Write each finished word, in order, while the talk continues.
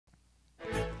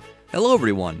Hello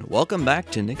everyone, welcome back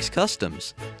to Nick's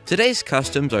Customs. Today's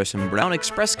customs are some brown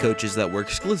express coaches that were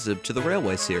exclusive to the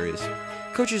Railway series.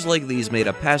 Coaches like these made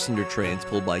up passenger trains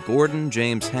pulled by Gordon,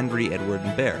 James, Henry, Edward,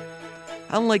 and Bear.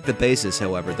 Unlike the bases,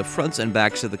 however, the fronts and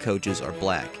backs of the coaches are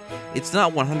black. It's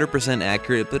not 100%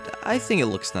 accurate, but I think it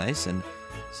looks nice, and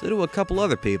so do a couple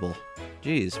other people.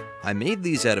 Geez, I made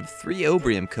these out of 3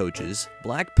 Obrium coaches,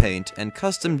 black paint, and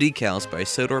custom decals by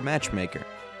Sodor Matchmaker.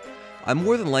 I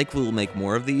more than likely will make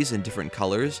more of these in different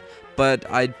colors, but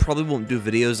I probably won't do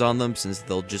videos on them since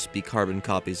they'll just be carbon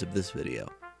copies of this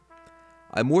video.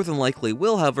 I more than likely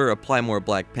will, however, apply more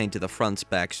black paint to the fronts,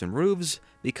 backs, and roofs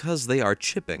because they are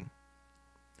chipping.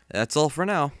 That's all for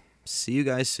now. See you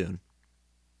guys soon.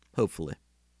 Hopefully.